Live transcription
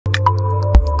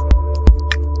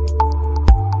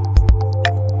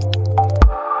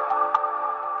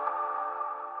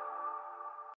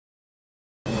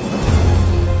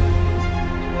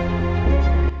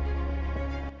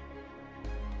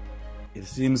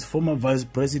seems former Vice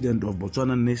President of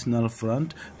Botswana National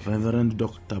Front, Reverend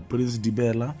Dr. Prince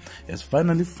Dibeela, has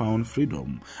finally found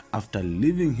freedom after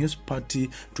leaving his party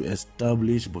to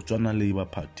establish Botswana Labour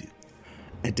Party.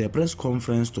 At a press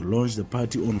conference to launch the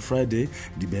party on Friday,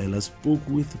 Dibeela spoke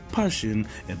with passion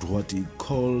at what he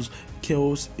calls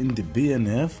chaos in the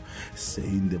BNF,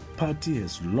 saying the party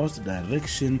has lost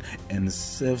direction and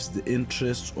serves the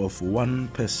interests of one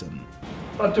person.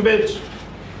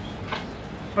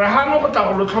 Re hano go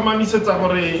tla go tlhomamisetsa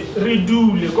gore re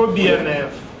dule go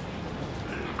BNF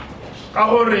ka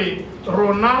gore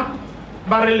rona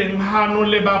ba re leng hano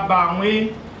le ba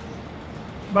bangwe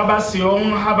ba ba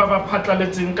seong ha ba ba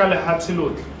phatlaletseng ka lehatshe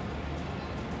lotlhe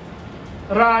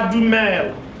ra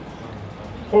dumela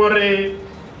gore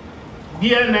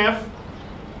BNF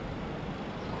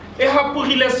e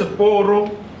hapogile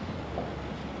seporo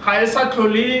ga e sa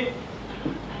tlhole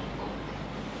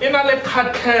e na le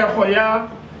kgatlhego ya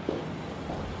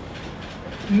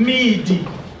medi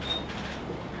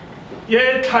ye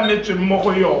tlhametsweng mo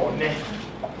go yone.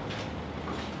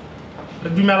 Re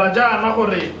dumela jaana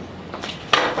gore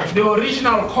the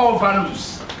original core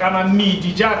values kana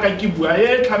medi jaaka ke bua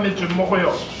ye tlhametsweng mo go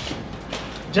yone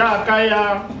jaaka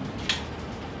ya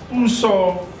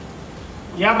puso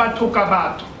ya batho ka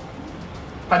batho,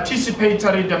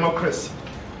 participatory democracy,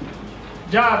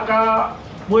 jaaka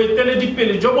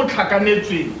boeteledipele jo bo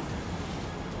tlhakanetsweng,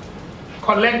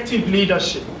 collective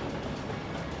leadership,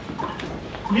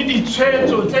 le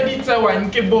ditshwetso tse di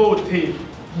tsewang ke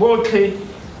botlhe,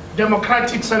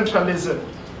 democratic centralism,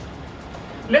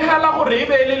 le hala gore e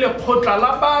be le lekgotla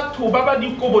la batho ba ba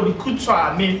dikobo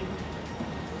dikhutshwane.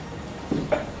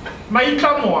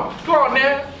 Maitlamo ke one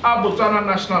a Botswana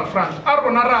National Front a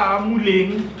rona ra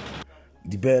amuleng.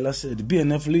 Dibeela said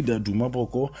BNF leader Duma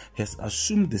Boko has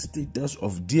assumed the status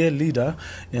of dear leader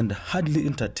and hardly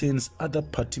entertains other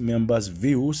party members'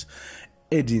 views,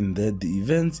 adding that the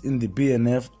events in the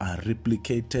BNF are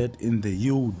replicated in the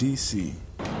UDC.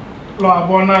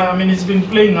 I mean, it's been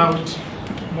playing out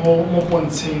more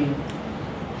pointing.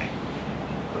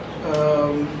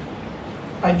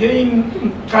 Again,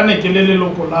 kanekele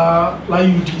loko la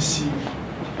UDC.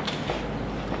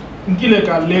 Nkile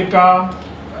ka leka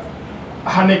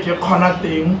haneke khona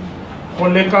teng go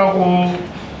leka go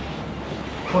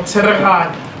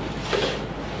tsereganya,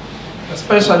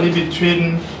 especially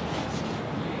between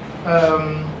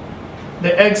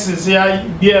the axis here,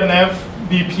 BNF,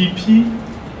 BPP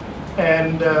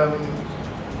and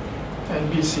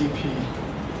BCP.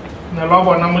 Na la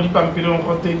bona mo dipampirong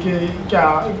go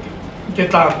ke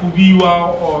tla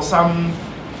kubiwa or some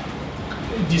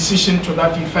decision to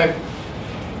that effect.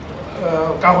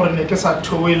 Ka gore ne ke sa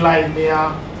thowe line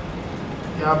ya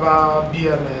ba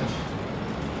BNF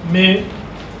me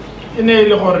ene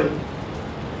ile gore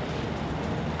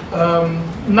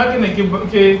nna ke ne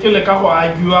ke le ka go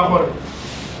argue gore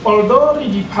although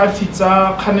di party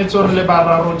tsa khanetso re le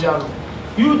bararo jalo,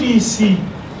 UDC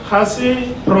ga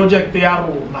se project ya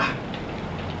rona.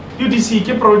 UDC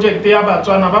ke project ya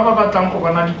Botswana ba ba batlang go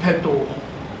bona diphetogo.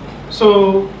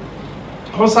 So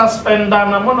go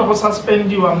suspendana mono go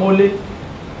suspendiwa mole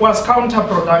was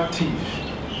counterproductive.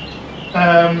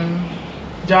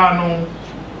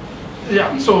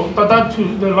 Yeah, so but that to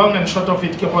the long and short of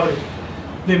it,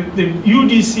 the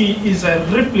UDC is a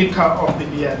replica of the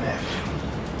BNF.